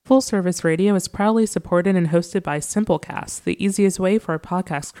Full Service Radio is proudly supported and hosted by Simplecast, the easiest way for a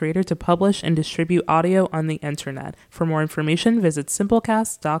podcast creator to publish and distribute audio on the internet. For more information, visit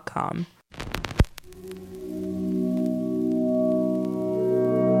simplecast.com.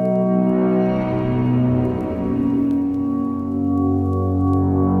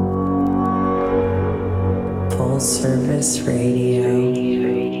 Full Service Radio.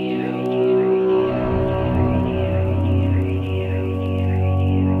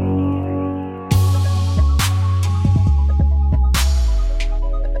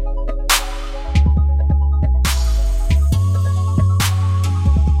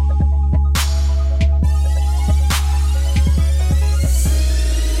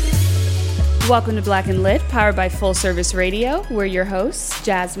 Welcome to Black and Lit, powered by Full Service Radio. We're your hosts,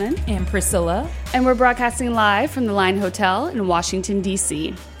 Jasmine and Priscilla, and we're broadcasting live from the Line Hotel in Washington,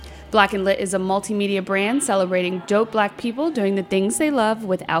 D.C. Black and Lit is a multimedia brand celebrating dope Black people doing the things they love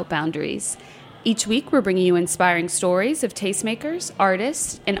without boundaries. Each week, we're bringing you inspiring stories of tastemakers,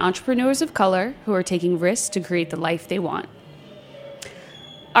 artists, and entrepreneurs of color who are taking risks to create the life they want.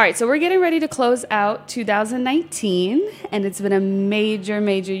 All right, so we're getting ready to close out 2019, and it's been a major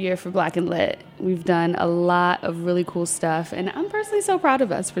year for Black and Lit. We've done a lot of really cool stuff, and I'm personally so proud of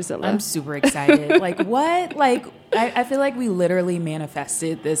us, Priscilla. I'm super excited. I feel like we literally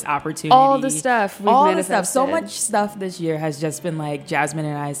manifested this opportunity. All the stuff we've All manifested. the stuff. So much stuff this year has just been like Jasmine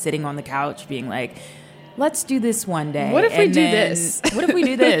and I sitting on the couch being like, let's do this one day. What if we do this? What if we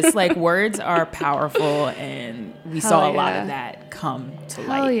do this? Like, words are powerful, and we saw a lot of that come to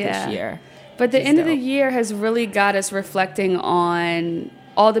light this year. But the end of the year has really got us reflecting on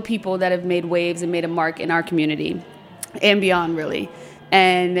all the people that have made waves and made a mark in our community and beyond, really.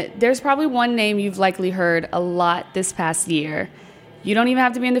 And there's probably one name you've likely heard a lot this past year. You don't even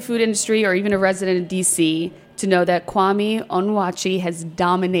have to be in the food industry or even a resident of DC to know that Kwame Onwuachi has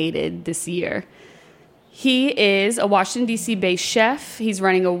dominated this year. He is a Washington, D.C. based chef. He's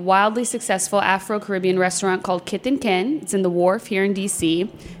running a wildly successful Afro-Caribbean restaurant called Kith and Ken. It's in the Wharf here in D.C.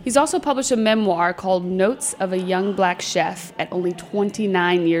 He's also published a memoir called Notes of a Young Black Chef at only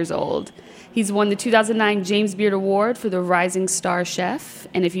 29 years old. He's won the 2009 James Beard Award for the Rising Star Chef.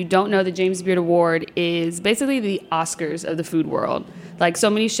 And if you don't know, the James Beard Award is basically the Oscars of the food world. Like, so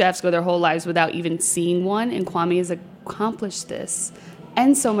many chefs go their whole lives without even seeing one, and Kwame has accomplished this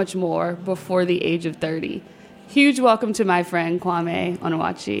and so much more before the age of 30. Huge welcome to my friend Kwame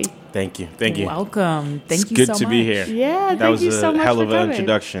Onwuachi. Thank you. Thank you. Welcome. Thank you so much. It's good to be here. Yeah, thank you so much. That was a hell of an an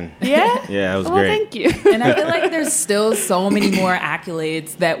introduction. Yeah? Yeah, it was well, great. Thank you. And I feel like there's still so many more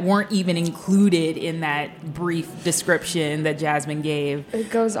accolades that weren't even included in that brief description that Jasmine gave. It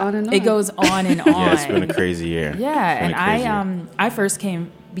goes on and on. It goes on and on. Yeah, it's been a crazy year. Yeah, and I first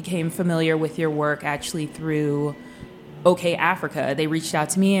became familiar with your work actually through OK Africa. They reached out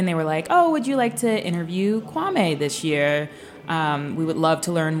to me and they were like, "Oh, would you like to interview Kwame this year? We would love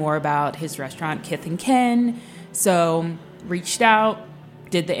to learn more about his restaurant, Kith and Ken." So reached out,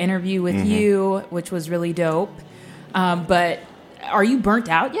 did the interview with you, which was really dope. But are you burnt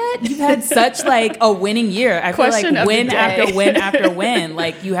out yet? You've had such like a winning year. I feel like win after win after win.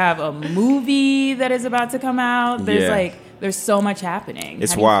 Like, you have a movie that is about to come out. There's so much happening.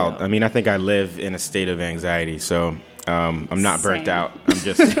 It's wild. I mean, I think I live in a state of anxiety, so I'm not burnt out.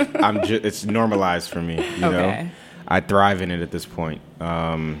 It's normalized for me. You know, I thrive in it at this point.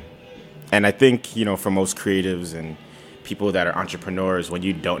 And I think, for most creatives and people that are entrepreneurs, when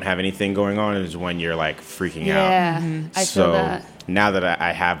you don't have anything going on is when you're like freaking out. Yeah, I feel that. Now that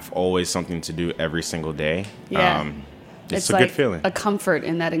I have always something to do every single day, it's a like good feeling. A comfort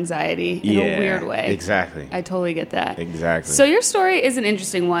in that anxiety in a weird way. Exactly. I totally get that. Exactly. So your story is an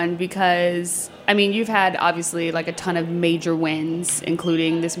interesting one because, I mean, you've had obviously like a ton of major wins,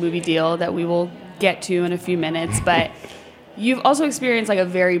 including this movie deal that we will get to in a few minutes, but you've also experienced like a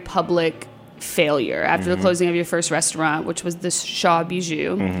very public failure after the closing of your first restaurant, which was the Shaw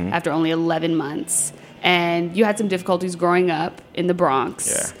Bijou, after only 11 months. And you had some difficulties growing up in the Bronx.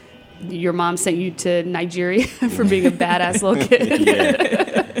 Yeah. Your mom sent you to Nigeria for being a badass little kid.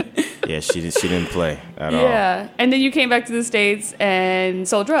 Yeah, she didn't play at all. Yeah, and then you came back to the States and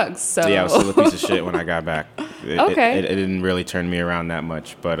sold drugs. So yeah, I was still a piece of shit when I got back. It didn't really turn me around that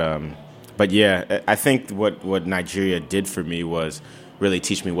much, but yeah, I think what Nigeria did for me was really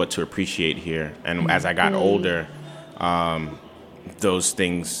teach me what to appreciate here. And as I got older, those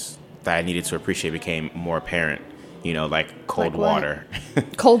things that I needed to appreciate became more apparent. Like cold water.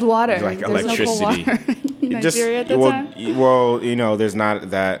 Cold water. Like There's electricity. No cold water in Nigeria at the time? Well, there's not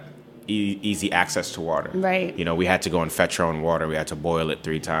that easy access to water. Right. You know, we had to go and fetch our own water. We had to boil it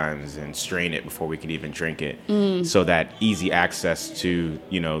 3 times and strain it before we could even drink it. So that easy access to,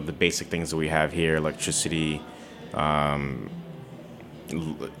 you know, the basic things that we have here, electricity,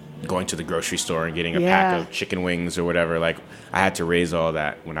 going to the grocery store and getting a pack of chicken wings or whatever. Like, I had to raise all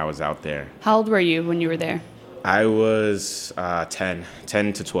that when I was out there. How old were you when you were there? I was 10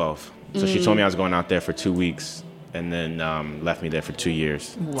 to 12. So she told me I was going out there for 2 weeks and then left me there for 2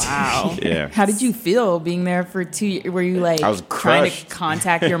 years. Wow. Yeah. How did you feel being there for 2 years? Were you like I was trying crushed. to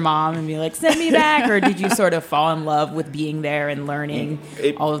contact your mom and be like, send me back? Or did you sort of fall in love with being there and learning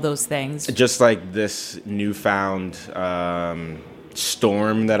all of those things? Just like this newfound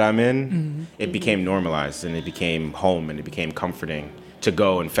storm that I'm in, it became normalized and it became home and it became comforting to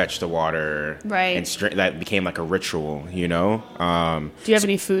go and fetch the water. Right. And that became like a ritual, you know? Do you have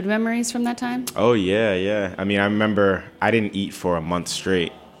any food memories from that time? Oh, yeah. I mean, I remember I didn't eat for a month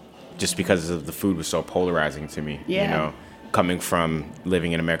straight just because of the food was so polarizing to me, you know, coming from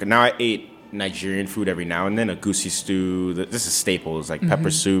living in America. Now I ate Nigerian food every now and then, a goosey stew. This is staples, like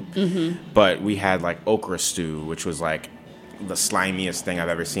pepper soup. But we had like okra stew, which was like the slimiest thing I've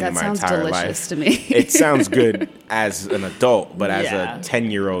ever seen in my entire life. That sounds delicious to me. It sounds good as an adult, but as a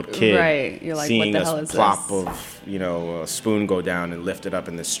 10-year-old kid, right? You're like, seeing what the hell a is plop this? of, you know, a spoon go down and lift it up,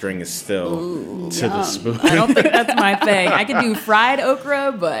 and the string is still to the spoon. I don't think that's my thing. I could do fried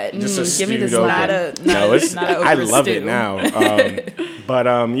okra, but Just a give me stewed the okra. not it's not a okra I love stew. it now. But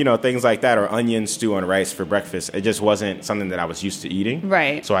you know, things like that, or onion stew on rice for breakfast, it just wasn't something that I was used to eating.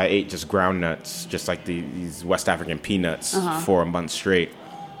 Right. So I ate just ground nuts, just like these West African peanuts, for a month straight,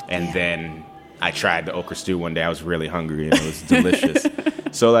 and then I tried the okra stew one day. I was really hungry and it was delicious.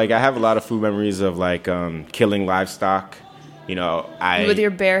 So like, I have a lot of food memories of like killing livestock. You know, With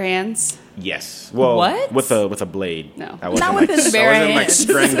your bare hands? Yes. Well, What? with a blade. No. I wasn't Not like, with his bare I wasn't like hands.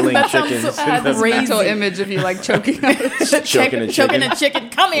 strangling That sounds chickens. so I had this Crazy. mental image of you like choking on it. Choking a Choking chicken. a chicken.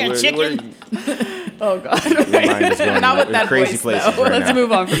 Come here, We're- chicken. Oh, God. Your mind is going Not with in that crazy voice, places though. right Let's now.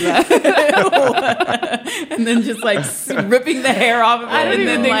 move on from that. And then just like ripping the hair off of it. I don't and even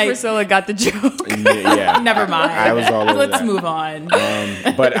then think like, Priscilla got the joke. Yeah. never mind. I was all over Let's that. move on.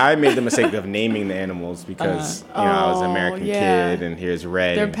 But I made the mistake of naming the animals because you know, I was an American yeah. kid, and here's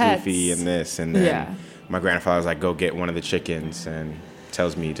Red They're and pets. Goofy and this, and then Yeah. my grandfather was like, "Go get one of the chickens," and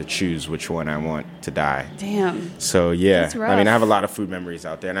tells me to choose which one I want to die. Damn. So yeah, That's rough. I mean, I have a lot of food memories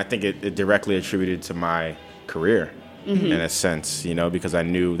out there, and I think it directly attributed to my career in a sense, you know, because I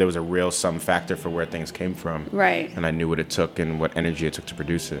knew there was a real sum factor for where things came from, Right. and I knew what it took and what energy it took to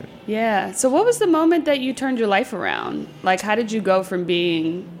produce it. Yeah. So what was the moment that you turned your life around? Like, how did you go from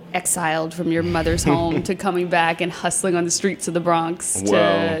being exiled from your mother's home to coming back and hustling on the streets of the Bronx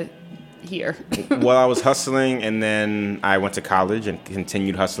Well- to here? Well, I was hustling, and then I went to college and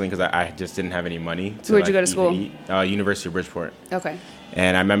continued hustling because I just didn't have any money. Where'd you go to school? University of Bridgeport. Okay.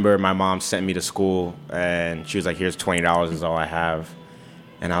 And I remember my mom sent me to school, and she was like, "Here's $20 is all I have."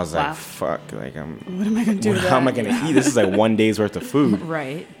 And I was Wow. like, "Fuck! Like, What am I going to do with how am I that? gonna eat? This is like one day's worth of food."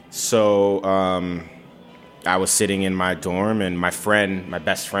 Right. So I was sitting in my dorm, and my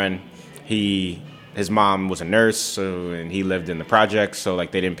best friend, his mom was a nurse, and he lived in the projects, so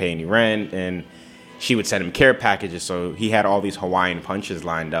like they didn't pay any rent, and she would send him care packages. So he had all these Hawaiian punches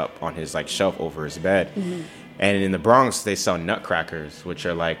lined up on his like shelf over his bed. And in the Bronx, they sell nutcrackers, which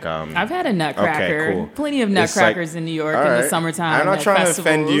are like I've had a nutcracker. Okay, cool. Plenty of It's like- nutcrackers in New York all in the right. summertime. I'm not at trying to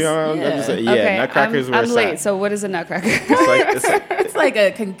offend you. festivals. I'm just like, Okay, nutcrackers were I'm late. So what is a nutcracker? it's like It's like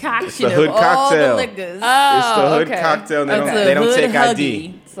a concoction the hood of all cocktail. the liquors. it's the hood okay. cocktail. And It's they a don't hood take huggy.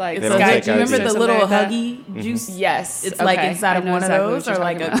 ID. It's like It's They don't got, take do you remember ID. the Something little like that? huggy juice? Yes. It's like okay. inside I of know one exactly of what those, you're or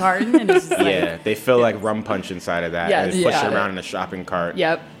like talking a about. carton, and it's just like Yeah, they fill like rum punch inside of that, Yes. and push Yeah. it around in a shopping cart.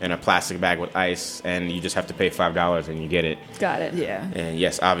 Yep. In a plastic bag with ice, and you just have to pay $5 and you get it. Got it. yeah. And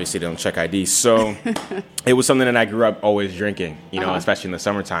yes, obviously they don't check ID. So it was something that I grew up always drinking, you know, especially in the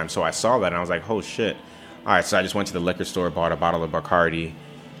summertime. So I saw that and I was like, oh shit. All right, so I just went to the liquor store, bought a bottle of Bacardi,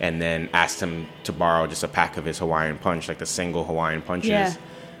 and then asked him to borrow just a pack of his Hawaiian punch, like the single Hawaiian punches Yeah.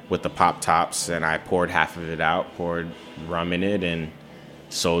 with the pop tops. And I poured half of it out, poured rum in it, and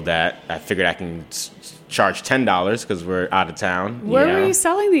sold that. I figured I can charge $10 because we're out of town. Where know? were you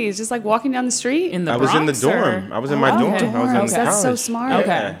selling these? Just like walking down the street? In the I was in the Bronx, or- dorm. I was in my dorm. okay. I was in Dorms. That's so college. smart. Okay.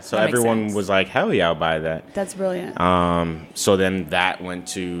 Yeah. So That makes everyone sense. was like, hell yeah, I'll buy that. That's brilliant. So then that went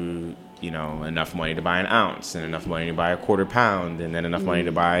to, you know, enough money to buy an ounce, and enough money to buy a quarter pound, and then enough money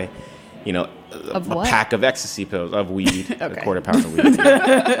to buy, you know, a what? pack of ecstasy pills, of weed, a Okay. quarter pound of weed.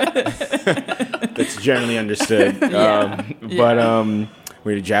 That's generally understood.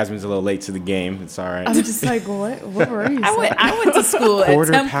 Jasmine's a little late to the game. It's all right. I'm just like, what were you saying? I went to school at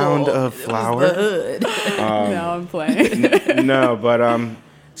Quarter Temple. pound of It was flour. the hood. No, I'm playing. No, but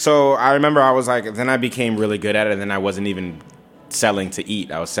so I remember I was like, then I became really good at it, and then I wasn't even selling to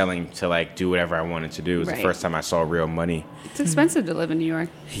eat. I was selling to like do whatever I wanted to do. It was Right. the first time I saw real money. It's expensive to live in New York.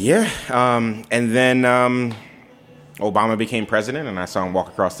 Yeah. And then Obama became president, and I saw him walk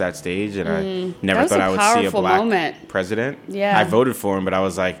across that stage, and I never That was thought a I would see a powerful black moment. president. Yeah. I voted for him, but I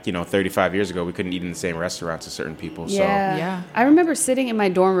was like, 35 years ago, we couldn't eat in the same restaurants as certain people. Yeah. Yeah. I remember sitting in my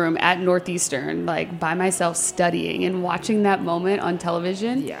dorm room at Northeastern, like by myself studying and watching that moment on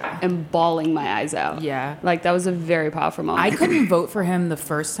television Yeah. and bawling my eyes out. Yeah. Like that was a very powerful moment. I couldn't vote for him the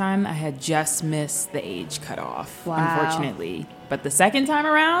first time. I had just missed the age cutoff, Wow. unfortunately. But the second time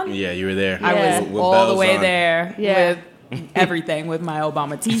around, So yeah, you were there. I Yeah. was With all bells the way on. there Yeah. with everything, with my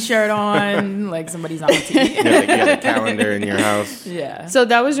Obama T-shirt on, like somebody's auntie. You had a calendar in your house. Yeah. So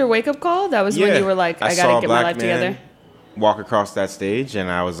that was your wake up call? That was when you were like, I saw gotta a get my black life man together? walk across that stage, and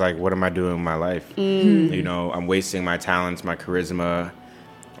I was like, what am I doing with my life? I'm wasting my talents, my charisma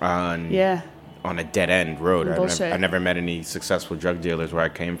on Yeah. on a dead end road. Bullshit. I never met any successful drug dealers where I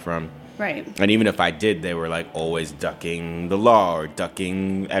came from. Right. And even if I did, they were like always ducking the law or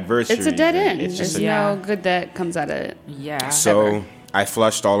ducking adversity. It's a dead end. It's There's just Yeah. no good that comes out of it. Yeah. so ever. I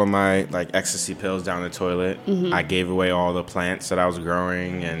flushed all of my like ecstasy pills down the toilet. I gave away all the plants that I was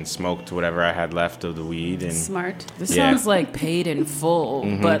growing and smoked whatever I had left of the weed. And Smart. This Yeah. sounds like Paid in Full,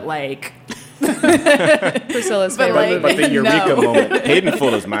 but like Priscilla's But, favorite like, movie. but the Eureka No. moment, Paid in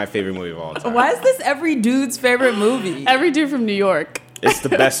Full is my favorite movie of all time. why is this every dude's favorite movie? Every dude from New York. It's the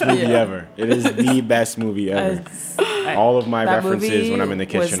best movie Yeah. ever. It is the best movie ever. All of my That references movie when I'm in the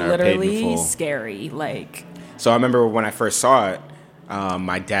kitchen was are Paid in literally Full. scary. Like, So I remember when I first saw it,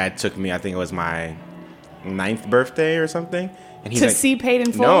 my dad took me, I think it was my 9th birthday or something. And he's To like, see Paid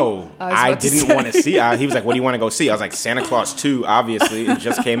in Full? No, I was I about to didn't say. want to see it. He was like, what do you want to go see? I was like, Santa Claus 2, obviously. It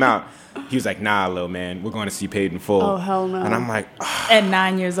just came out. He was like, nah, little man, we're going to see Paid in Full. Oh, hell no. And I'm like, oh, at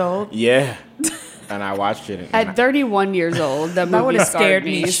 9 years old. yeah. And I watched it. And At 31 years old, that movie would've scared scared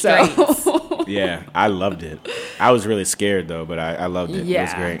me. me So. yeah, I loved it. I was really scared though, but I loved it. Yeah. It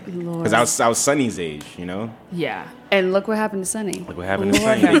was great. Because I was Sonny's age, Yeah. And look what happened to Sonny. Like what happened to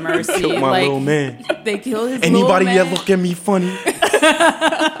Lord Sonny? have mercy. Killed my Like, little man. They killed his Anybody little that man. look at me funny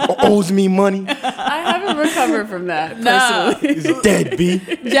or owes me money I haven't recovered from that, No. personally. is dead, B.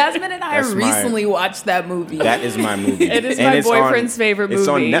 Jasmine and I That's my- recently watched that movie. That is my movie. It is And my it's on- boyfriend's favorite It's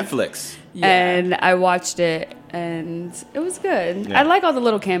on movie. Netflix. Yeah. And I watched it, and it was good. Yeah. I like all the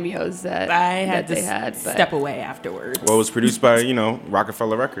little cameos that I had that to they had. But step away afterwards. Well, it was produced by,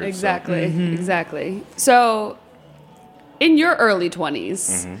 Rockefeller Records. so- exactly, exactly. So, in your early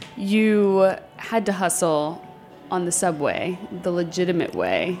 20s, you had to hustle on the subway, the legitimate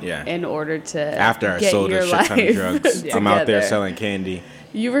way, Yeah. in order to After I get sold your a shit ton of life drugs, I'm out there together. selling candy.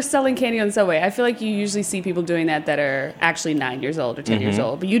 You were selling candy on the subway. I feel like you usually see people doing that are actually 9 years old or 10 years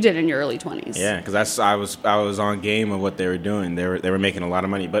old, but you did it in your early 20s. Yeah, because I was on game of what they were doing. They were making a lot of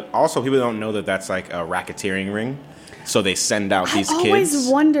money, but also people don't know that that's like a racketeering ring. So they send out these I always kids.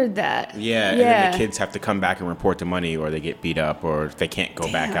 wondered that. Yeah, and then the kids have to come back and report the money, or they get beat up, or they can't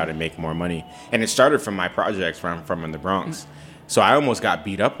go back Damn. out and make more money. And it started from my projects from in the Bronx. So I almost got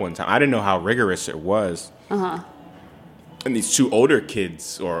beat up one time. I didn't know how rigorous it was. And these two older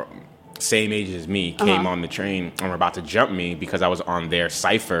kids, or same age as me, came on the train and were about to jump me because I was on their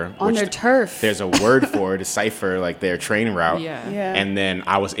cipher. On which their turf. There's a word for it, a cipher, like their train route. Yeah. Yeah. And then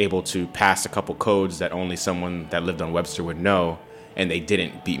I was able to pass a couple codes that only someone that lived on Webster would know, and they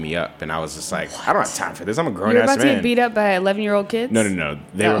didn't beat me up. And I was just like, I don't have time for this. I'm a You grown were ass about to man. get beat up by 11-year-old kids? No.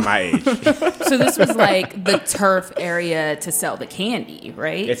 They were my age. So this was like the turf area to sell the candy,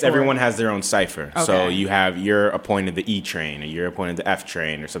 right? It's Or- everyone has their own cipher. So Okay. you're appointed the E train, or you're appointed the F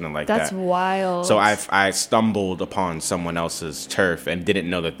train, or something like That's that. wild. So I stumbled upon someone else's turf and didn't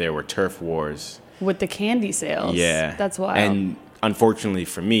know that there were turf wars. With the candy sales. Yeah. That's wild. And unfortunately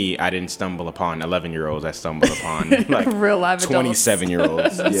for me, I didn't stumble upon 11-year-olds. I stumbled upon like Real live adults.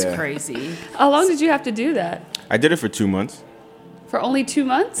 27-year-olds. That's Yeah. crazy. How long did you have to do that? I did it for 2 months. For only 2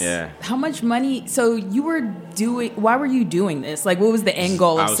 months? Yeah. How much money? So you were doing? Why were you doing this? Like, what was the end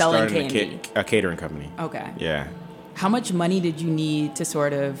goal I of was selling starting candy? a catering company. Okay. Yeah. How much money did you need to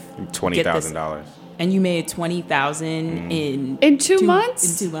sort of $20,000. And you made $20,000 in In 2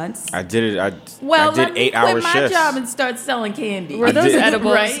 months? In 2 months. I did it. I Well, did let me 8-hour quit my shifts. job and start selling candy. Were those did-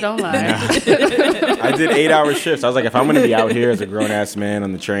 edibles? Right? Don't lie. I did 8-hour shifts. I was like, if I'm going to be out here as a grown ass man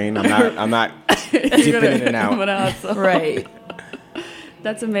on the train, I'm not dipping in and I'm out. gonna hustle. Right.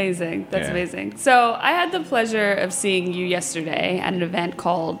 That's amazing. That's amazing. So I had the pleasure of seeing you yesterday at an event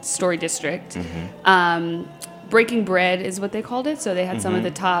called Story District. Breaking Bread is what they called it. So they had some of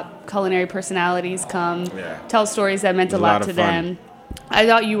the top culinary personalities come tell stories that meant a lot to them. I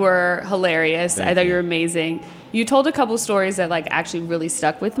thought you were hilarious. I thought you were amazing. You told a couple stories that like actually really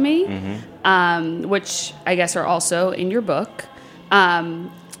stuck with me, which I guess are also in your book.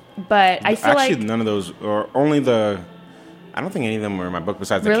 But I feel actually none of those, or only I don't think any of them were in my book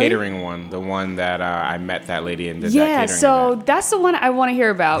besides the catering one, the one that I met that lady and did that catering event. That's the one I want to hear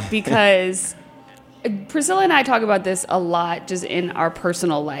about because Priscilla and I talk about this a lot just in our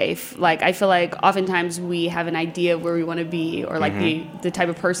personal life. Like, I feel like oftentimes we have an idea of where we want to be or like the type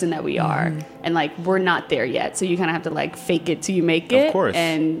of person that we are. And like, we're not there yet. So you kind of have to like fake it till you make it. Of course.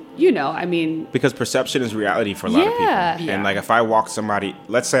 And you know, I mean. Because perception is reality for a lot of people. Yeah. And like, if I walk somebody,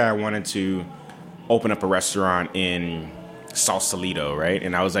 let's say I wanted to open up a restaurant in Sausalito, right?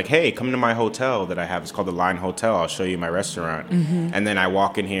 And I was like, hey, come to my hotel that I have. It's called the Line Hotel. I'll show you my restaurant. And then I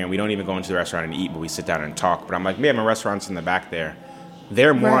walk in here and we don't even go into the restaurant and eat, but we sit down and talk. But I'm like, man, my restaurant's in the back there.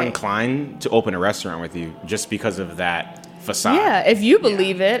 They're more inclined to open a restaurant with you just because of that facade. Yeah, if you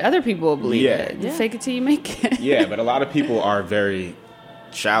believe it, other people will believe it. You fake it till you make it. Yeah, but a lot of people are very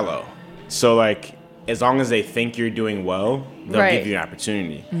shallow. So like, as long as they think you're doing well, they'll give you an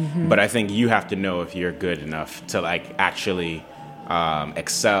opportunity. But I think you have to know if you're good enough to like actually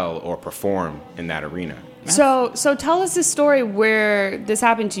excel or perform in that arena. So tell us the story where this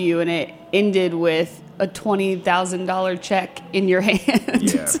happened to you and it ended with a $20,000 check in your hand.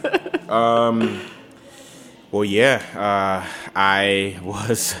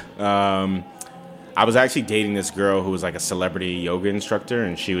 I was actually dating this girl who was like a celebrity yoga instructor,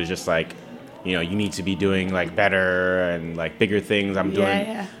 and she was just like, you know, you need to be doing like better and like bigger things.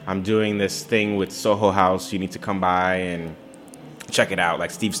 I'm doing this thing with Soho House. You need to come by and check it out.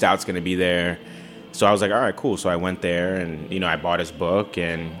 Like Steve Stout's going to be there. So I was like, all right, cool. So I went there and, you know, I bought his book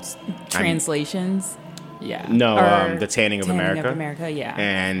and translations. The Tanning of America. Yeah.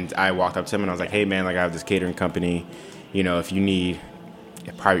 And I walked up to him and I was like, hey man, like I have this catering company. You know, if you need,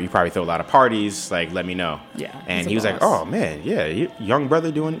 you probably throw a lot of parties, like let me know. Yeah. And he was like, oh man, young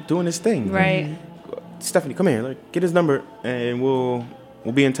brother doing his thing. Right. Stephanie, come here, like get his number and we'll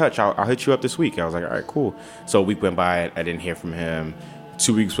be in touch. I'll hit you up this week. I was like, all right, cool. So a week went by, I didn't hear from him.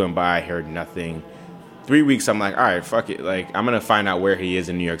 2 weeks went by, I heard nothing. 3 weeks, I'm like, all right, fuck it. Like, I'm going to find out where he is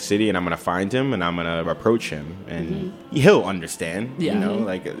in New York City, and I'm going to find him, and I'm going to approach him. And he'll understand, you know?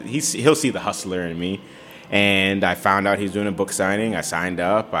 Like, he'll see the hustler in me. And I found out he was doing a book signing. I signed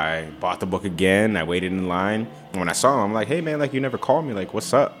up. I bought the book again. I waited in line. And when I saw him, I'm like, hey, man, like, you never called me. Like,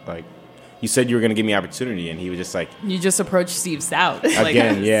 what's up? Like, you said you were going to give me opportunity. And he was just like... You just approached Steve Stout.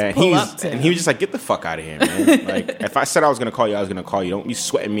 Again, yeah. And he was just like, get the fuck out of here, man. Like, if I said I was going to call you, I was going to call you. Don't be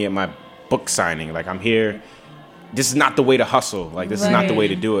sweating me at my book signing. Like, I'm here. This is not the way to hustle. Like, this is not the way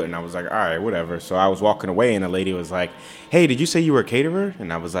to do it. And I was like, all right, whatever. So I was walking away, and a lady was like, hey, did you say you were a caterer?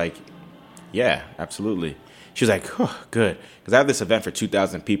 And I was like, yeah, absolutely. She was like, oh, good. Because I have this event for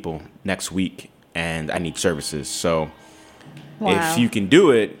 2,000 people next week, and I need services. So if you can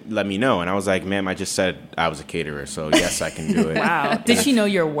do it, let me know. And I was like, ma'am, I just said I was a caterer, so yes, I can do it. Wow. Did she know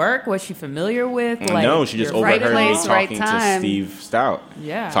your work? Was she familiar with? Like, no, she just overheard me talking to Steve Stout,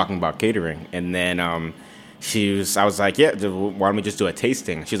 talking about catering. And then I was like, yeah, why don't we just do a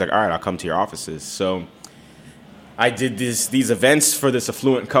tasting? She's like, all right, I'll come to your offices. So I did these events for this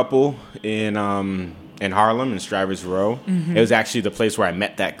affluent couple in Harlem, in Strivers Row. It was actually the place where I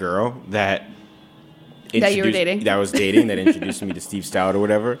met that girl that you were dating. That I was dating, that introduced me to Steve Stout or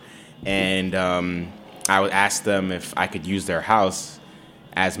whatever. And I would ask them if I could use their house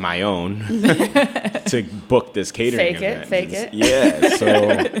as my own to book this catering event. Fake it.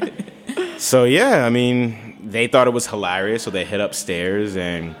 Yeah. So yeah, I mean, they thought it was hilarious, so they hit upstairs,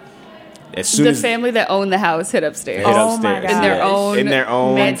 and as soon as family that owned the house hit upstairs. Oh my God. In their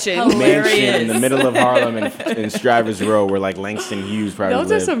own mansion in the middle of Harlem in Strivers Row, where like Langston Hughes probably lived.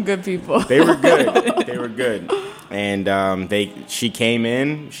 Those are some good people. They were good. And she came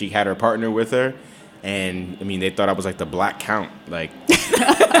in. She had her partner with her, and I mean, they thought I was like the Black Count. Like,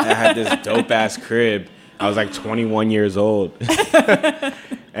 I had this dope ass crib. I was like 21 years old.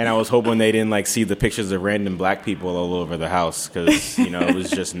 And I was hoping they didn't like see the pictures of random black people all over the house, because you know it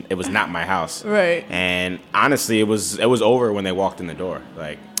was not my house. Right. And honestly, it was over when they walked in the door.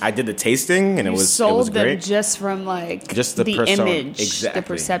 Like, I did the tasting, and it was sold them great. Just from like just the image, exactly. the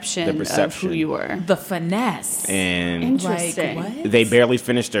perception of who you were, the finesse. And interesting. Like, what? They barely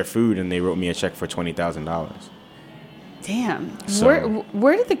finished their food, and they wrote me a check for $20,000. Damn. So,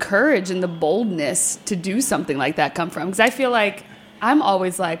 where did the courage and the boldness to do something like that come from? Because I feel like I'm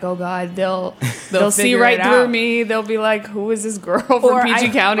always like, oh God, they'll see right through me. They'll be like, who is this girl from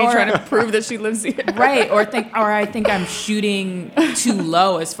PG County trying to prove that she lives here? Right. Or I think I'm shooting too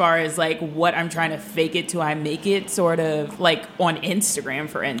low as far as like what I'm trying to fake it till I make it, sort of like on Instagram,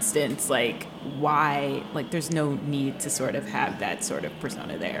 for instance. Like, why? Like, there's no need to sort of have that sort of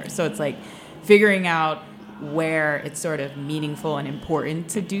persona there. So it's like figuring out where it's sort of meaningful and important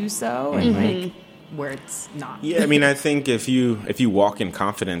to do so, and like where it's not. Yeah, I mean, I think if you walk in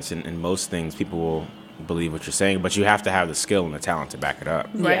confidence in most things, people will believe what you're saying, but you have to have the skill and the talent to back it up.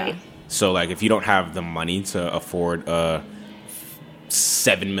 Right. Yeah. So, like, if you don't have the money to afford a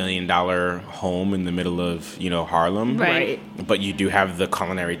 $7 million home in the middle of, Harlem, Right. but you do have the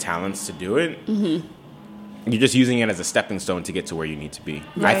culinary talents to do it, you're just using it as a stepping stone to get to where you need to be.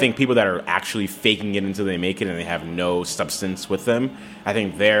 Right. I think people that are actually faking it until they make it and they have no substance with them, I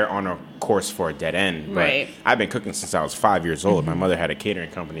think they're on a course for a dead end. Right. But I've been cooking since I was 5 years old. My mother had a catering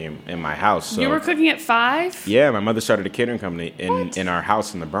company in my house. So You were cooking at 5? yeah, my mother started a catering company in our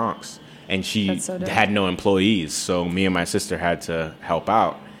house in the Bronx. And she That's so dope. had no employees, so me and my sister had to help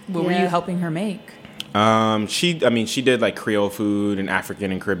out. What were you helping her make? She did like Creole food and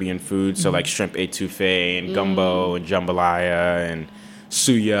African and Caribbean food, so like shrimp etouffee and gumbo and jambalaya and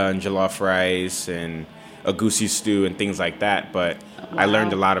suya and jollof rice and agusi stew and things like that. But I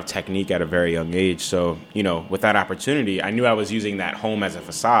learned a lot of technique at a very young age. So, with that opportunity, I knew I was using that home as a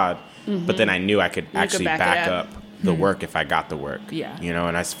facade, but then I knew I could actually back up the work if I got the work. Yeah.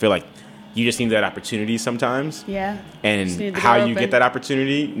 And I feel like you just need that opportunity sometimes. Yeah. And Just need the how door you open. get that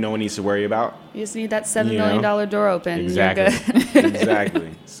opportunity, no one needs to worry about. You just need that $7 million door open. Exactly. You're good.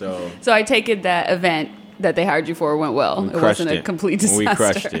 Exactly. So So I take it that event that they hired you for went well. It wasn't a complete disaster. We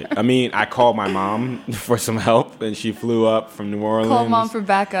crushed it. I mean, I called my mom for some help, and she flew up from New Orleans. Call mom for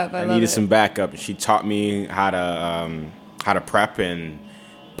backup. I needed love it. some backup. She taught me how to prep and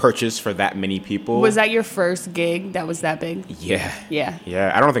purchase for that many people. Was that your first gig that was that big? Yeah. Yeah.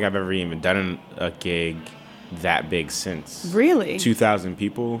 Yeah. I don't think I've ever even done a gig that big since. Really? 2,000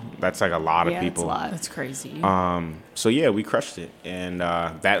 people. That's like a lot of people. That's a lot. That's crazy. So yeah, we crushed it, and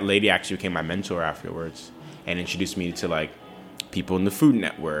that lady actually became my mentor afterwards, and introduced me to like people in the Food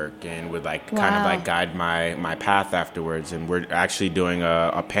Network, and would like kind of like guide my path afterwards. And we're actually doing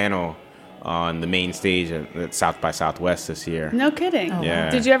a panel on the main stage at South by Southwest this year. No kidding.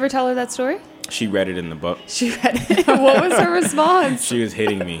 Yeah. Did you ever tell her that story? She read it in the book. She read it. What was her response? She was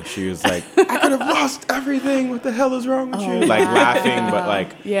hitting me. She was like, "I could have lost everything. What the hell is wrong with you?" Like laughing, but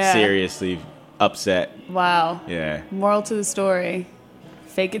like seriously upset. Wow. Yeah. Moral to the story: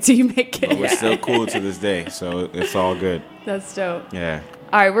 fake it till you make it. But we're still cool to this day, so it's all good. That's dope. Yeah.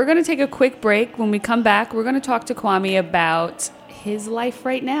 All right, we're going to take a quick break. When we come back, we're going to talk to Kwame about his life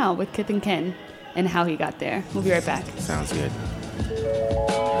right now with Kith and Kin and how he got there. We'll be right back. Sounds good.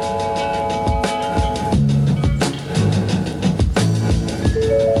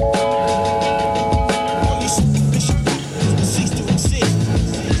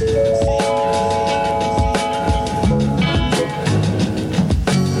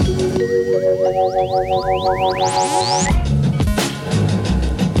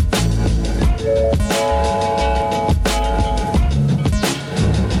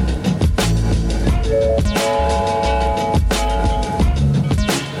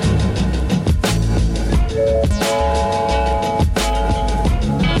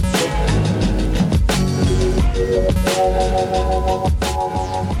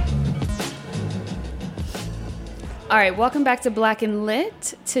 All right, welcome back to Black and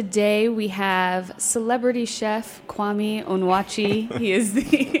Lit. Today we have celebrity chef Kwame Onwuachi. He is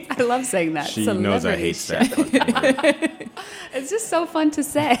the, I love saying that. She knows I hate that. It's just so fun to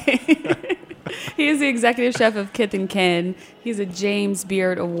say. He is the executive chef of Kith and Kin. He's a James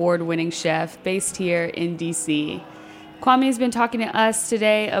Beard Award-winning chef based here in D.C. Kwame has been talking to us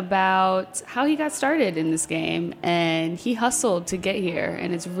today about how he got started in this game, and he hustled to get here,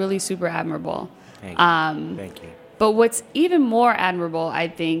 and it's really super admirable. Thank you. Thank you. But what's even more admirable, I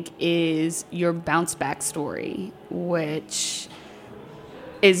think, is your bounce back story, which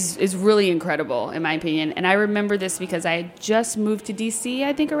is really incredible, in my opinion. And I remember this because I had just moved to D.C.,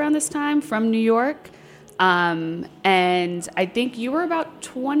 I think, around this time from New York. And I think you were about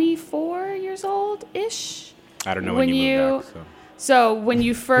 24 years old-ish. I don't know when you moved back, So when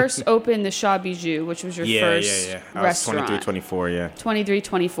you first opened the Shaw Bijou, which was your first I was 23, 24, 23,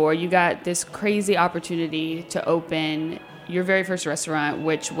 24, you got this crazy opportunity to open your very first restaurant,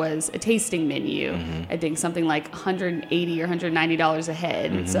 which was a tasting menu. I think something like $180 or $190 a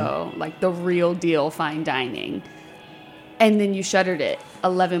head. So like the real deal fine dining. And then you shuttered it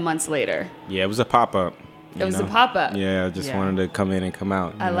 11 months later. Yeah, it was a pop-up. It was a pop-up. Yeah, I just wanted to come in and come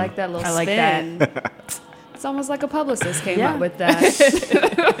out. I like that little spin. like that. It's almost like a publicist came up with that.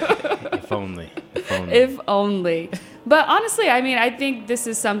 If only. If only. But honestly, I mean, I think this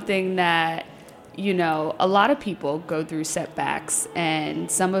is something that, you know, a lot of people go through setbacks, and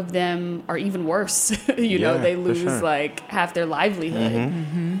some of them are even worse. you know, they lose like half their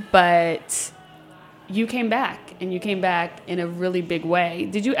livelihood. But you came back, and you came back in a really big way.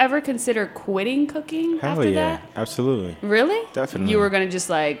 Did you ever consider quitting cooking after that? Absolutely. Really? Definitely. You were going to just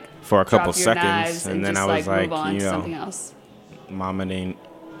like for a couple drop your seconds, knives and then just, I was like, move on you to know, something else. mama ain't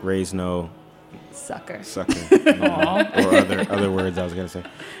raised no Sucker. or other words I was gonna say,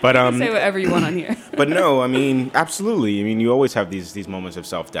 but Say whatever you want on here. But no, I mean, absolutely. I mean, you always have these moments of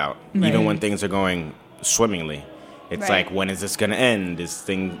self-doubt, even when things are going swimmingly. It's like, when is this gonna end? Is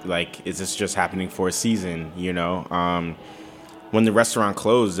this just happening for a season? You know, when the restaurant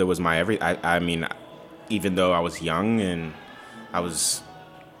closed, it was my I mean, even though I was young and I was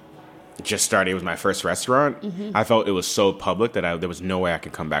just starting, it was my first restaurant. I felt it was so public that there was no way I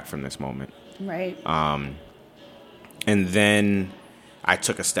could come back from this moment. Right. And then I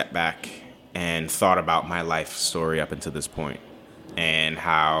took a step back and thought about my life story up until this point, and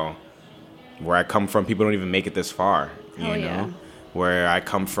how where I come from, people don't even make it this far. You know, where I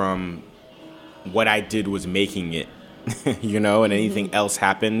come from, what I did was making it. You know, and anything else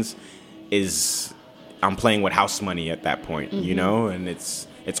happens is I'm playing with house money at that point. You know, and it's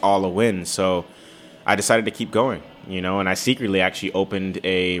all a win. So I decided to keep going. You know, and I secretly actually opened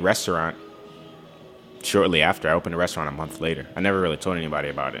a restaurant. Shortly after, I opened a restaurant a month later. I never really told anybody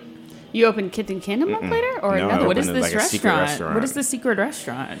about it. You opened Kit and Kin a month later, or No, another? What is opened this like a secret restaurant. What is the secret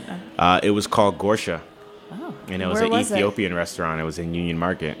restaurant? It was called Gorsha. Oh, And it was Where an was it? Ethiopian restaurant. It was in Union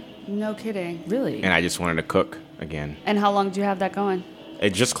Market. No kidding. really? And I just wanted to cook again. And how long did you have that going?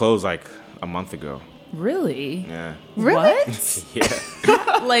 It just closed like a month ago. Really? Yeah. Really? What? Yeah.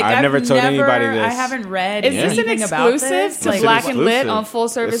 Like I've never told anybody this. I haven't read Is this an anything about exclusive this. to Like, Black It's and Lit exclusive. on Full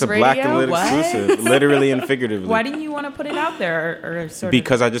Service It's a Radio? Black and Lit What? exclusive, literally and figuratively. Why didn't you want to put it out there, or sort of?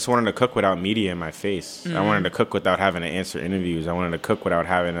 Because I just wanted to cook without media in my face. I wanted to cook without having to answer interviews. I wanted to cook without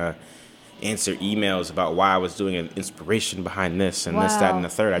having to answer emails about why I was doing an inspiration behind this and this, that, and the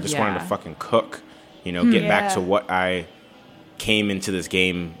third. I just wanted to fucking cook, you know, get back to what I came into this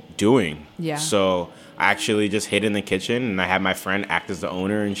game doing. Yeah. So I actually just hid in the kitchen, and I had my friend act as the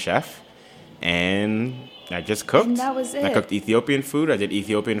owner and chef, and I just cooked. And that was I it. cooked Ethiopian food. I did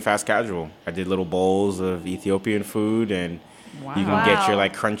Ethiopian fast casual. I did little bowls of Ethiopian food, and you can get your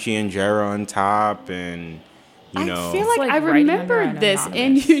like crunchy injera on top, and you know. I feel like, like I writing under remembered an this in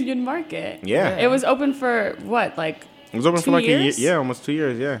anonymous. Union Market. Yeah. It was open for what, like It was open 2 for like years? a year. Yeah, almost 2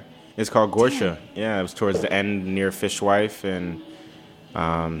 years. Yeah, it's called Gorsha. Yeah, it was towards the end near Fishwife, and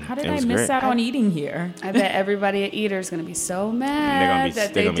How did it I was miss great. out on eating here? I bet everybody at Eater is going to be so mad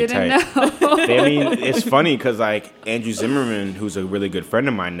that they're they gonna be didn't tight. know. I mean, it's funny because like Andrew Zimmerman, who's a really good friend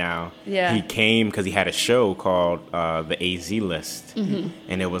of mine now, Yeah. he came because he had a show called the AZ List,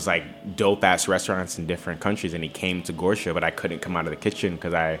 and it was like dope ass restaurants in different countries, and he came to Gorsha, but I couldn't come out of the kitchen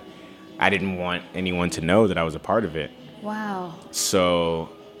because I didn't want anyone to know that I was a part of it. Wow. So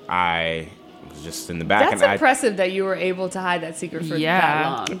I was just in the back, That's and impressive that you were able to hide that secret for Yeah.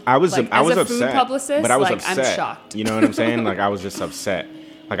 that long. I was like, I was as a upset, food publicist, but I was like, upset. I'm shocked. You know what I'm saying? Like I was just upset.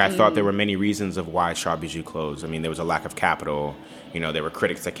 Like I thought there were many reasons of why Shaw Bijou closed. I mean, there was a lack of capital. You know, there were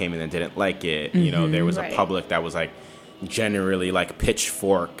critics that came in and didn't like it. You know, there was Right. a public that was like generally like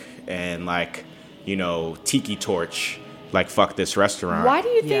pitchfork and like, you know, tiki torch. Like fuck this restaurant. Why do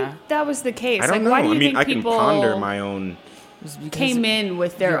you think Yeah. that was the case? I don't like, know. why do you I mean, think I can people ponder my own. came in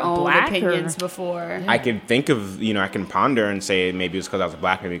with their you're own black, opinions or- before? I can think of, you know, I can ponder and say maybe it's because I was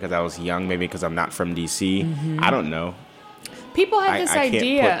black, maybe because I was young, maybe because I'm not from DC. I don't know. People have I this can't put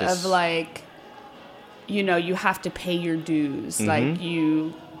idea this- of like, you know, you have to pay your dues. Mm-hmm. Like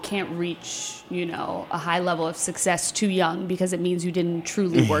you can't reach, you know, a high level of success too young because it means you didn't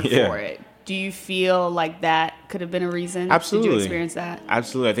truly work Yeah. for it. Do you feel like that could have been a reason? Absolutely. Did you experience that?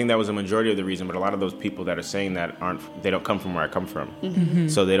 Absolutely. I think that was a majority of the reason, but a lot of those people that are saying that they don't come from where I come from.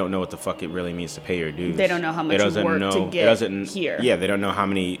 So they don't know what the fuck it really means to pay your dues. They don't know how much They doesn't work to know- get it doesn't, here. Yeah, they don't know how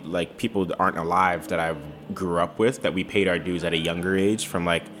many like people that aren't alive that I grew up with that we paid our dues at a younger age from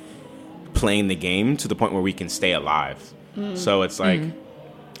like playing the game to the point where we can stay alive. So it's like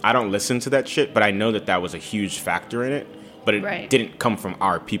I don't listen to that shit, but I know that that was a huge factor in it. But it Right. didn't come from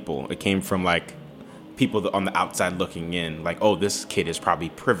our people. It came from like people on the outside looking in, like, oh, this kid is probably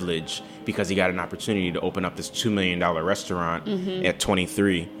privileged because he got an opportunity to open up this $2 million restaurant at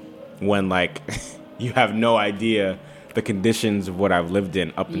 23, when like you have no idea the conditions of what I've lived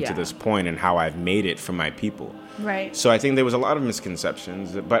in up until this point and how I've made it for my people. Right. So I think there was a lot of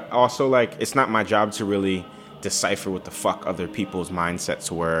misconceptions, but also like it's not my job to really decipher what the fuck other people's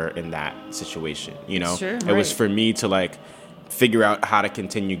mindsets were in that situation. You know, it was for me to like figure out how to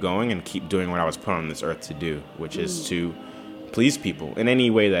continue going and keep doing what I was put on this earth to do, which is to please people in any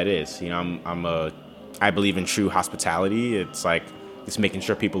way that is. You know, I believe in true hospitality. It's like it's making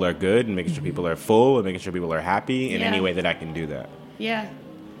sure people are good and making sure people are full and making sure people are happy in any way that I can do that. Yeah.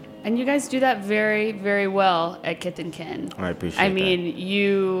 And you guys do that very, very well at Kith and Kin. I appreciate that. I mean,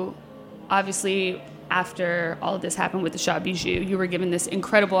 you obviously, after all of this happened with the Shaw Bijou, you were given this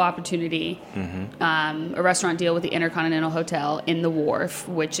incredible opportunity, a restaurant deal with the Intercontinental Hotel in the Wharf,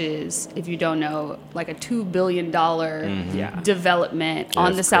 which is, if you don't know, like a $2 billion development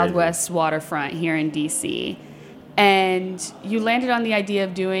on the Southwest waterfront here in D.C. And you landed on the idea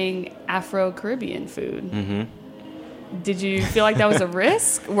of doing Afro-Caribbean food. Did you feel like that was a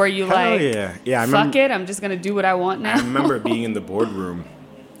risk? Were you like, fuck it, I'm just going to do what I want now? I remember being in the boardroom,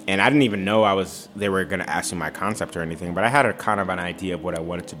 and I didn't even know they were going to ask me my concept or anything, but I had a kind of an idea of what I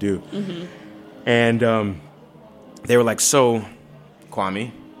wanted to do. And they were like, so,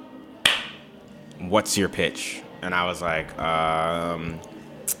 Kwame, what's your pitch? And I was like,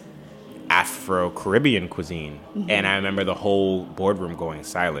 Afro-Caribbean cuisine. And I remember the whole boardroom going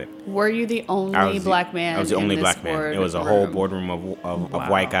silent. Were you the only black man? I was the only black man. It was a whole boardroom of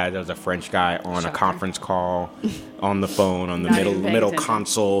white guys. There was a French guy on a conference call, on the phone, on the middle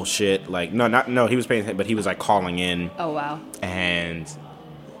console shit. Like, no, he was paying attention, but he was like calling in. Oh, wow. And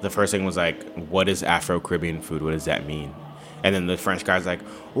the first thing was like, what is Afro-Caribbean food? What does that mean? And then the French guy's like,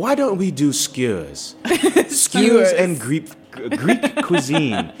 why don't we do skewers? Skewers and Greek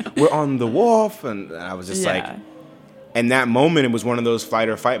cuisine. We're on the wharf. And I was just like, in that moment, it was one of those fight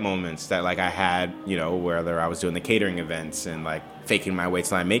or fight moments that like I had, you know, whether I was doing the catering events and like faking my way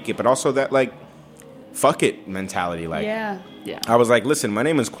till I make it, but also that like, fuck it mentality. Like, I was like, listen, my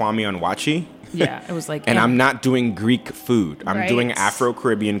name is Kwame Onwuachi. Yeah, it was like, and I'm not doing Greek food. I'm doing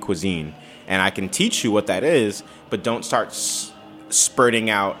Afro-Caribbean cuisine. And I can teach you what that is, but don't start spurting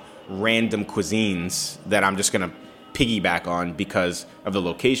out random cuisines that I'm just going to piggyback on because of the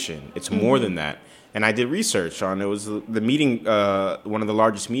location. It's more than that. And I did research on it was the meeting, one of the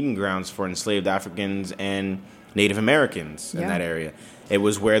largest meeting grounds for enslaved Africans and Native Americans in that area. It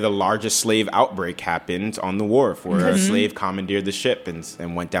was where the largest slave outbreak happened on the wharf, where a slave commandeered the ship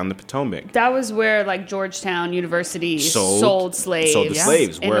and went down the Potomac. That was where, like, Georgetown University sold slaves. Sold the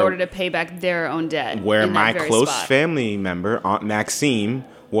slaves. In order to pay back their own debt. Where my close family member, Aunt Maxime,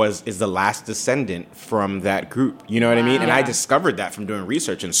 is the last descendant from that group. You know what I mean? And I discovered that from doing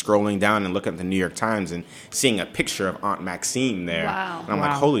research and scrolling down and looking at the New York Times and seeing a picture of Aunt Maxime there. Wow. And I'm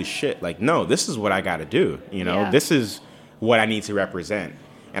like, holy shit. Like, no, this is what I got to do. You know, this is what I need to represent.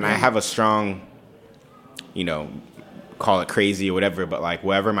 And I have a strong, you know, call it crazy or whatever, but like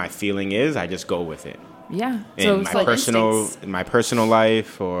whatever my feeling is, I just go with it. Yeah. In my personal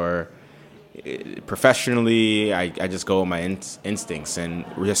life or professionally, I just go with my instincts. And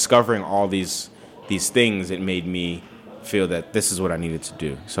discovering all these things, it made me feel that this is what I needed to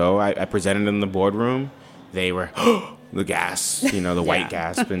do. So I presented in the boardroom. They were the gas, you know, the white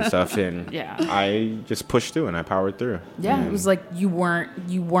gasp and stuff, and I just pushed through and I powered through. Yeah, it was like you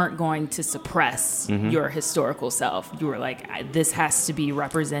weren't going to suppress your historical self. You were like, this has to be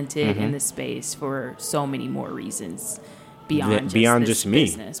represented in this space for so many more reasons beyond just me.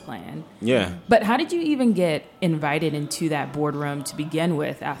 Business plan. Yeah. But how did you even get invited into that boardroom to begin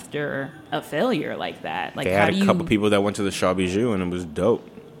with after a failure like that? Like, they had a couple people that went to the Shaw Bijou and it was dope.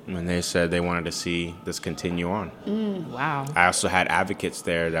 And they said they wanted to see this continue on. Wow. I also had advocates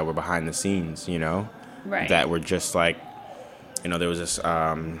there that were behind the scenes, you know, that were just like, you know, there was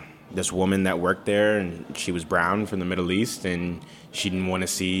this woman that worked there and she was brown from the Middle East and she didn't want to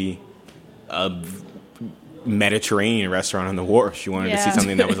see a Mediterranean restaurant on the wharf. She wanted to see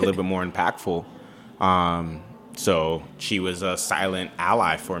something that was a little bit more impactful. So she was a silent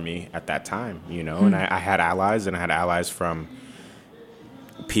ally for me at that time, you know, and I had allies, and I had allies from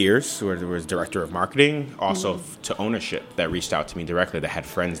peers, who was director of marketing, also to ownership that reached out to me directly, that had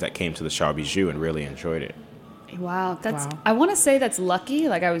friends that came to the Shaw Bijou and really enjoyed it. Wow. I want to say that's lucky.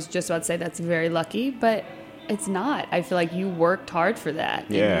 Like, I was just about to say that's very lucky, but it's not. I feel like you worked hard for that.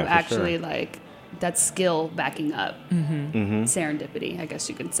 Yeah, and you actually like that's skill backing up serendipity, I guess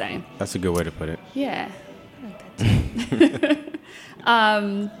you could say. That's a good way to put it. Yeah. I like that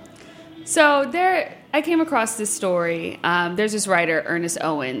too. So I came across this story. There's this writer, Ernest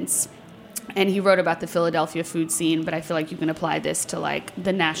Owens, And he wrote about the Philadelphia food scene, but I feel like you can apply this to like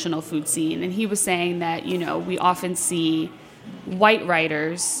the national food scene. And he was saying that, you know, we often see white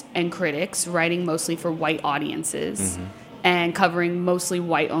writers and critics writing mostly for white audiences and covering mostly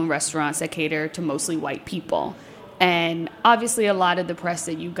white-owned restaurants that cater to mostly white people. And obviously a lot of the press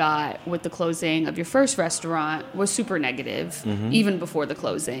that you got with the closing of your first restaurant was super negative, even before the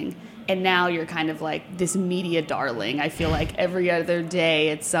closing. And now you're kind of like this media darling. I feel like every other day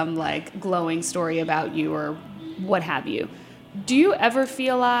it's some like glowing story about you or what have you. Do you ever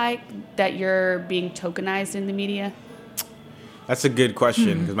feel like that you're being tokenized in the media? That's a good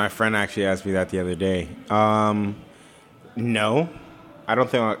question, because my friend actually asked me that the other day. No, I don't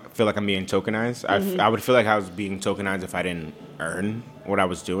feel like I'm being tokenized. I would feel like I was being tokenized if I didn't earn what I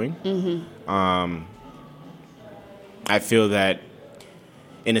was doing. I feel that,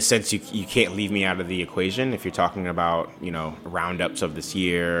 in a sense, you can't leave me out of the equation if you're talking about, you know, roundups of this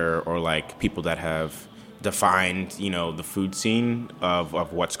year or like people that have defined, you know, the food scene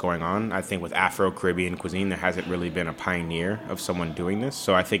of what's going on. I think with Afro-Caribbean cuisine, there hasn't really been a pioneer of someone doing this.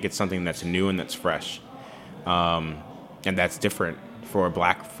 So I think it's something that's new and that's fresh. And that's different for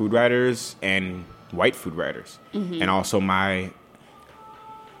black food writers and white food writers. And also my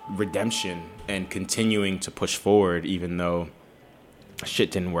redemption and continuing to push forward even though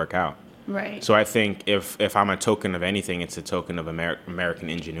shit didn't work out. Right. So I think if I'm a token of anything, it's a token of American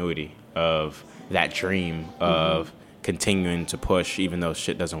ingenuity, of that dream of continuing to push even though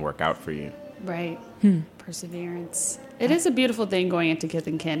shit doesn't work out for you. Right. Perseverance. It is a beautiful thing going into Kith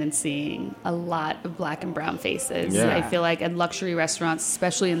and Kin and seeing a lot of black and brown faces. Yeah. I feel like at luxury restaurants,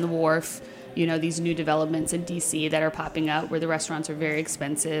 especially in the Wharf, you know, these new developments in DC that are popping up where the restaurants are very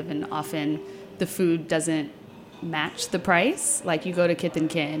expensive and often the food doesn't match the price. Like you go to Kith and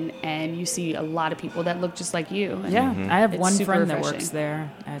Kin and you see a lot of people that look just like you. And Yeah, I have it's one super friend that refreshing. works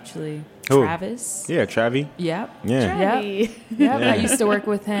there, actually. Who? Travis. Yeah, Travi. Yep. Yeah. Travi. Yep. I used to work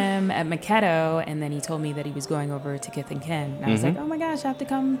with him at Maquetto, and then he told me that he was going over to Kith and Kin. And I was like, oh my gosh, I have to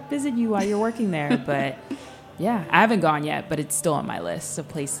come visit you while you're working there. But yeah, I haven't gone yet, but it's still on my list of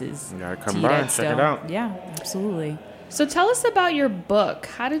places. You gotta come to eat by at and check still. it out. Yeah, absolutely. So tell us about your book.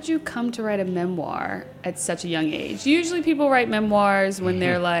 How did you come to write a memoir at such a young age? Usually people write memoirs when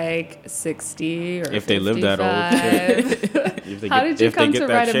they're like 60 or If they live that old. How did you come to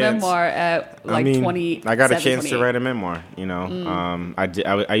write a memoir at like 20? I got a chance to write a memoir, you know.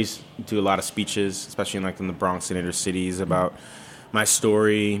 I used to do a lot of speeches, especially in the Bronx and inner cities, about my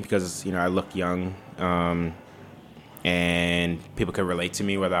story because, you know, I look young. And people could relate to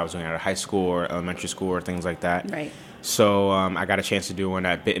me, whether I was doing it out of high school or elementary school or things like that. Right. So I got a chance to do one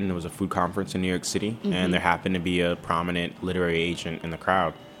at Bitten. It was a food conference in New York City, and there happened to be a prominent literary agent in the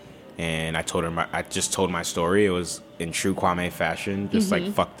crowd. And I just told my story. It was in true Kwame fashion, just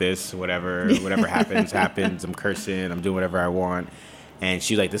like, fuck this, whatever happens, happens. I'm cursing, I'm doing whatever I want. And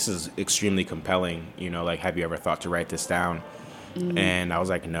she's like, this is extremely compelling. You know, like, have you ever thought to write this down? And I was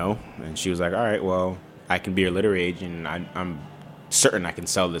like, no. And she was like, all right, well, I can be your literary agent, and I'm certain I can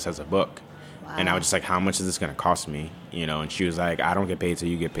sell this as a book. Wow. And I was just like, how much is this going to cost me? You know, and she was like, I don't get paid till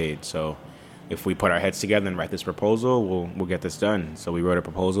you get paid. So if we put our heads together and write this proposal, we'll get this done. So we wrote a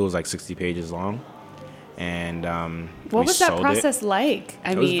proposal. It was like 60 pages long. And what was that process like?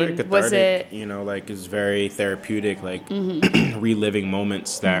 It was very cathartic. Was it, you know, like, it was very therapeutic, like reliving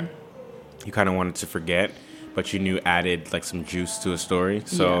moments that you kind of wanted to forget, but you knew added like some juice to a story.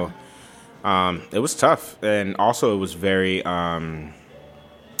 So it was tough. And also it was very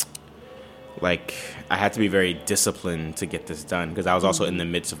like, I had to be very disciplined to get this done because I was also in the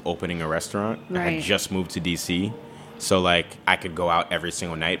midst of opening a restaurant. Right. I had just moved to DC. So, like, I could go out every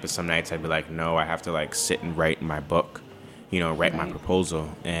single night, but some nights I'd be like, no, I have to, like, sit and write my book, you know, write my proposal.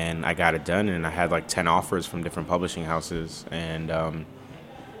 And I got it done, and I had, like, 10 offers from different publishing houses, and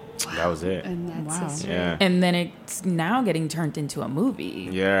that was it. And that's yeah. And then it's now getting turned into a movie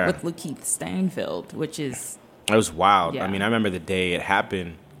with Lakeith Stanfield, which is... It was wild. Yeah. I mean, I remember the day it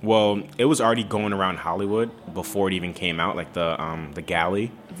happened. Well, it was already going around Hollywood before it even came out. Like the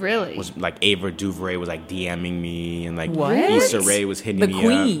galley, really was like Ava DuVernay was like DMing me, and like what? Issa Rae was hitting me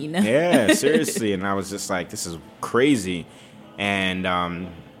Queen. up. Yeah, seriously. And I was just like, this is crazy. And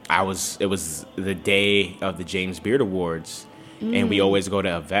it was the day of the James Beard Awards, and we always go to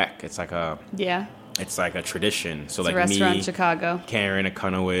Avec. It's like a It's like a tradition. So, it's like, a restaurant me, in Chicago. Karen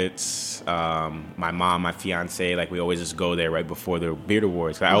Akunowitz, my mom, my fiance, like, we always just go there right before the Beard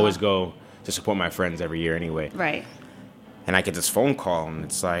Awards. I always go to support my friends every year anyway. Right. And I get this phone call, and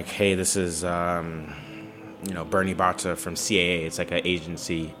it's like, hey, this is, you know, Bernie Bata from CAA. It's like an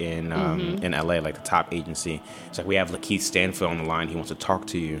agency in LA, like the top agency. It's like, we have Lakeith Stanfield on the line. He wants to talk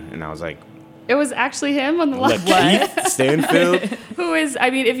to you. And I was like, It was actually him on the line. Lakeith Stanfield. Who is, I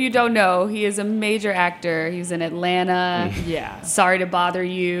mean, if you don't know, he is a major actor. He was in Atlanta. Yeah. Sorry to Bother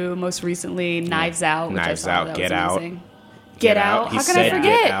You. Most recently, Knives Out. Which Knives I saw. Out, That Get was Out. amazing. Get Out. He How can I said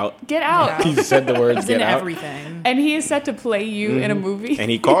forget? Get Out. Get Out. He said the words He's Get in Out. everything. And he is set to play you in a movie. And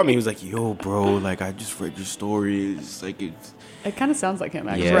he called me. He was like, "Yo, bro, like I just read your story. It's like it's It kind of sounds like him,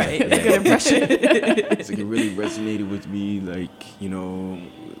 actually. Yeah, Right. It's a good impression. it's like it really resonated with me. Like, you know,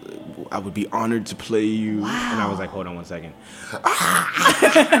 I would be honored to play you." Wow. And I was like, "Hold on one second."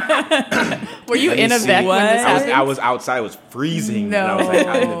 Were you Let me in a see. vet when this happened? I was outside. It was freezing. And I was like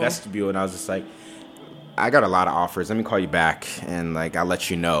out in the No. vestibule, and I was just like, "I got a lot of offers. Let me call you back, and like I'll let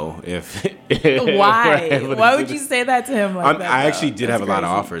you know if." Why? Why would you say that to him like that? I though? actually did That's have a lot of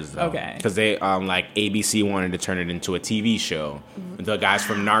crazy. offers though. Okay. Because they like ABC wanted to turn it into a TV show. The guys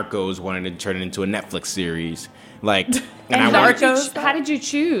from Narcos wanted to turn it into a Netflix series. Like, And I wanted, how did you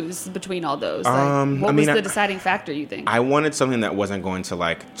choose between all those? Like, Um, what I was mean, the deciding factor, you think? I wanted something that wasn't going to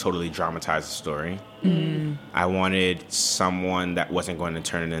like totally dramatize the story. I wanted someone that wasn't going to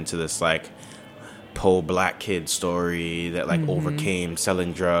turn it into this like poor black kid story that like overcame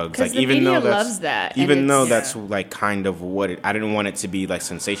selling drugs. 'Cause Like the even though media that's loves that, and even though it's- that's like kind of what it, I didn't want it to be like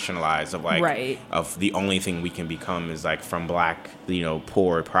sensationalized of like Right. of the only thing we can become is like from black, you know,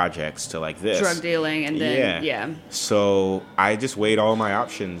 poor projects to like this Drug dealing and then, yeah. So I just weighed all my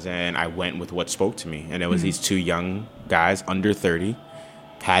options and I went with what spoke to me. And it was these two young guys under 30,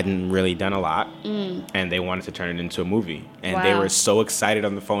 hadn't really done a lot, and they wanted to turn it into a movie. And they Wow. were so excited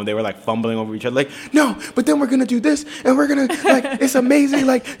on the phone. They were like fumbling over each other, like, "No, but then we're gonna do this, and we're gonna like it's amazing.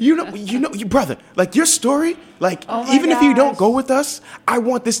 Like you know, you brother, like your story, like Oh my even if you don't gosh. go with us, I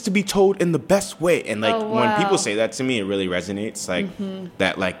want this to be told in the best way." And like Oh, when wow. people say that to me, it really resonates. Like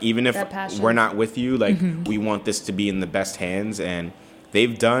that, like even if That passion. we're not with you, like we want this to be in the best hands. And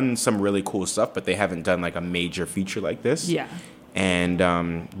they've done some really cool stuff, but they haven't done like a major feature like this. Yeah. And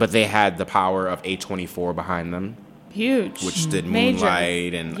but they had the power of A24 behind them, Huge. which did Major.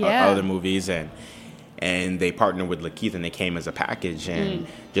 Moonlight and Yeah. other movies, and they partnered with Lakeith, and they came as a package. And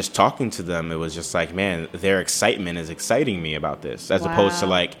just talking to them, it was just like, man, their excitement is exciting me about this, as opposed to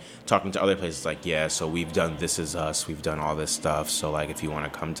Wow. like talking to other places, like, yeah, so we've done This Is Us, we've done all this stuff, so like if you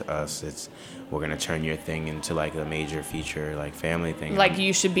want to come to us, we're gonna turn your thing into like a major feature, like family thing. Like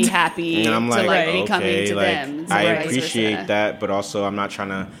you should be happy And I'm to like, like be okay, coming to like, them. It's I vice appreciate versa. that, but also I'm not trying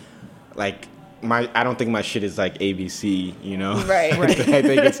to, like, I don't think my shit is like ABC, you know? Right.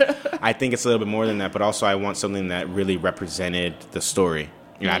 I think it's a little bit more than that, but also I want something that really represented the story.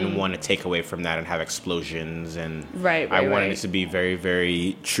 You know, I didn't want to take away from that and have explosions, and Right, I wanted right. it to be very,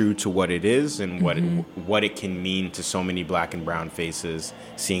 very true to what it is and what it can mean to so many black and brown faces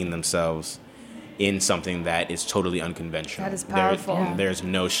seeing themselves in something that is totally unconventional. That is powerful. There's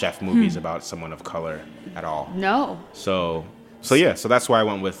no chef movies about someone of color at all. No. So yeah, so that's why I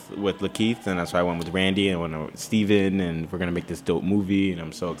went with Lakeith, and that's why I went with Randy, and I went with Steven, and we're gonna make this dope movie, and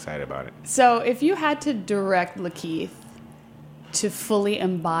I'm so excited about it. So if you had to direct Lakeith to fully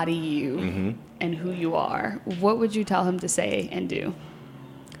embody you and who you are, what would you tell him to say and do?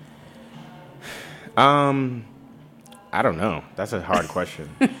 I don't know. That's a hard question.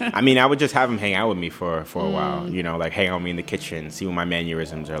 I mean, I would just have him hang out with me for a while, you know, like hang out with me in the kitchen, see what my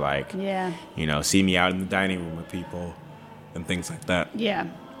mannerisms are like. Yeah. You know, see me out in the dining room with people and things like that. Yeah.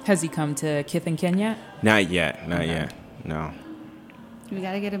 Has he come to Kith and Kin yet? Not yet. No. We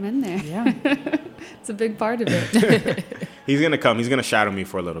got to get him in there. Yeah. It's a big part of it. He's going to come. He's going to shadow me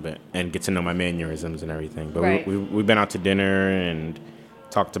for a little bit and get to know my mannerisms and everything. But Right. we've been out to dinner and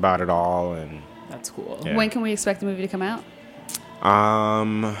talked about it all. And That's cool. Yeah. When can we expect the movie to come out?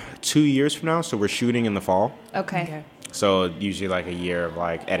 2 years from now. So we're shooting in the fall. Okay. So usually like a year of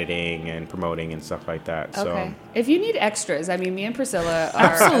like editing and promoting and stuff like that. So Okay. If you need extras, I mean, me and Priscilla are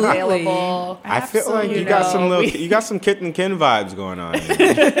Absolutely. available. I feel like you Absolutely. got some No, you got some Kit and Kin vibes going on.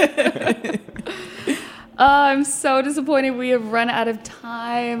 I'm so disappointed we have run out of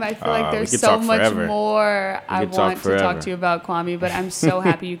time. I feel like we there's could so talk much forever. more I could talk want to talk forever. to you about, Kwame, but I'm so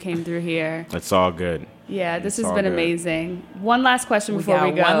happy you came through here. It's all good. Yeah, this It's has all been good. amazing. One last question We before got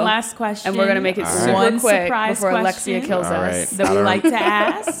we go. one last question. And we're going to make it All right. super One quick surprise before Alexia question. kills All us. right. that we like to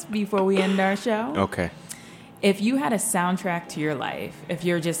ask before we end our show. Okay. If you had a soundtrack to your life, if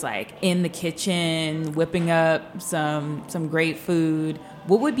you're just like in the kitchen whipping up some great food,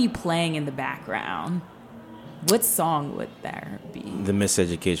 what would be playing in the background? What song would there be? The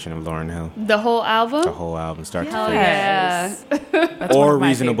Miseducation of Lauryn Hill. The whole album? The whole album, start to Hell finish. yeah. That's Or one of my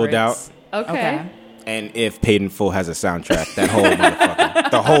Reasonable favorites. Doubt. Okay. And if Paid in Full has a soundtrack, that whole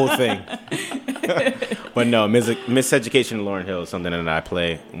motherfucker. The whole thing. But no, Miseducation in Lauryn Hill is something that I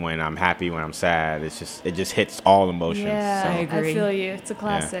play when I'm happy, when I'm sad. It just hits all emotions. Yeah, so. I agree. I feel you. It's a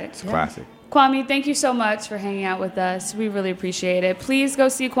classic. Yeah, it's a classic. Kwame, thank you so much for hanging out with us. We really appreciate it. Please go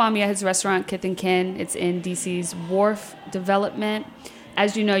see Kwame at his restaurant, Kith and Kin. It's in DC's Wharf Development.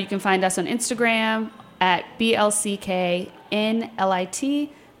 As you know, you can find us on Instagram at BLCKNLIT,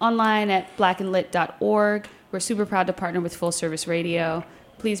 online at blackandlit.org. We're super proud to partner with Full Service Radio.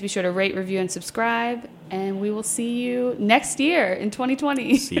 Please be sure to rate, review, and subscribe. And we will see you next year in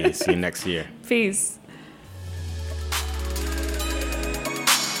 2020. See you next year. Peace.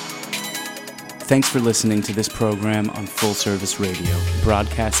 Thanks for listening to this program on Full Service Radio,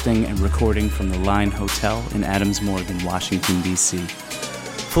 broadcasting and recording from the Line Hotel in Adams Morgan, Washington, D.C.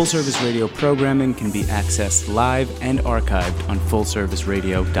 Full Service Radio programming can be accessed live and archived on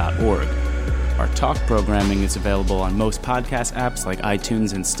fullserviceradio.org. Our talk programming is available on most podcast apps like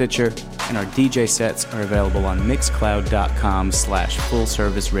iTunes and Stitcher, and our DJ sets are available on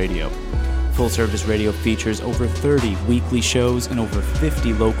mixcloud.com/fullserviceradio. Full Service Radio features over 30 weekly shows and over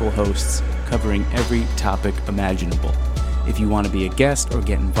 50 local hosts covering every topic imaginable. If you want to be a guest or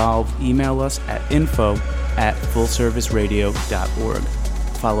get involved, email us at info@fullserviceradio.org.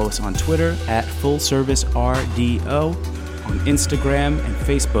 Follow us on Twitter at FullServiceRDO, on Instagram and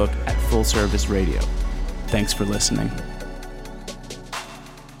Facebook at Full Service Radio. Thanks for listening.